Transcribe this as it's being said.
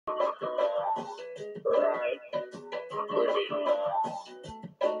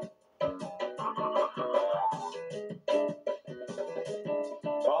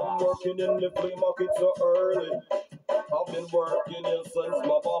working in the flea market so early. I've been working here since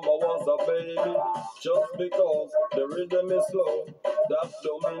my mama was a baby. Just because the rhythm is slow, that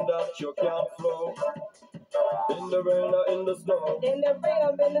don't mean that you can't flow. In the rain or in the snow, in the rain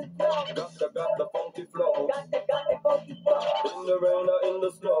or in the snow, got the funky flow. got the funky flow. In the rain or in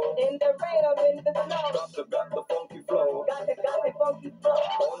the snow, in the rain or in the snow, got the funky flow. got the funky flow.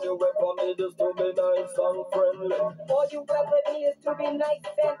 All you ever need is to be nice and friendly. All you ever need is to be nice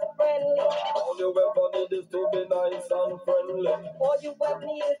and friendly. All you ever need is to be nice and friendly. All you ever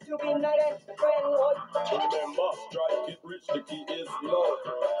need is to be nice and friendly. Remember, strike it rich, the key is love.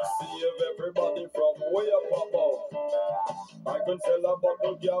 Save everybody from way up above. I can sell a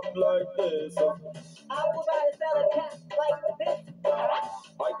bottle cap like this. I would rather sell a cap like this.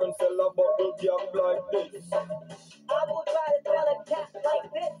 I can sell a bottle cap like this. I would rather sell a cap like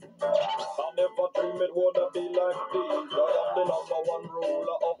this. I never dream it would be like this. I am the #1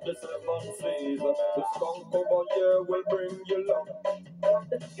 ruler of the 7 seas. The skunk over here will bring you luck.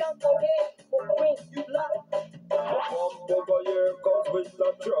 The skunk over here will bring you luck. The pump over here comes with the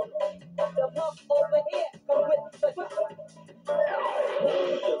truck. The pump over here comes with the truck.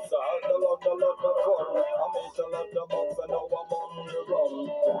 Oh yes, I had a lot of fun. I made a lot of bucks and now I'm on the run.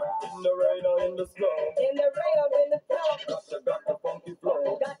 In the rain or in the snow, in the rain or in the snow, got the funky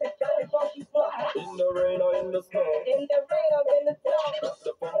flow. got the funky flow. In the rain or in the snow, in the rain or in the snow, got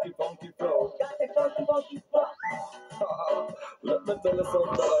the funky flow. got the funky flow. Let me tell you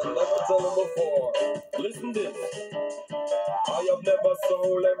something that I never told you before. Listen this. I have never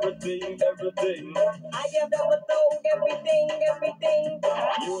sold everything. I have never sold everything.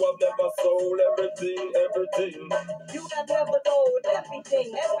 You have never sold everything. You have never sold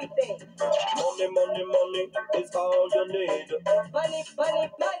everything. Money is all you need. Money is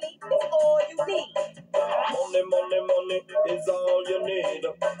all you need. Money is all you need.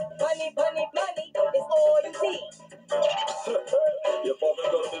 Money is all you need. You're probably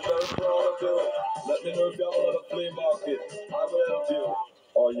gonna be very proud of you. Let me know if you have another flea market. I will help you,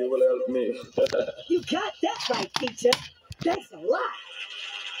 or you will help me. You got that right, teacher. Thanks a lot.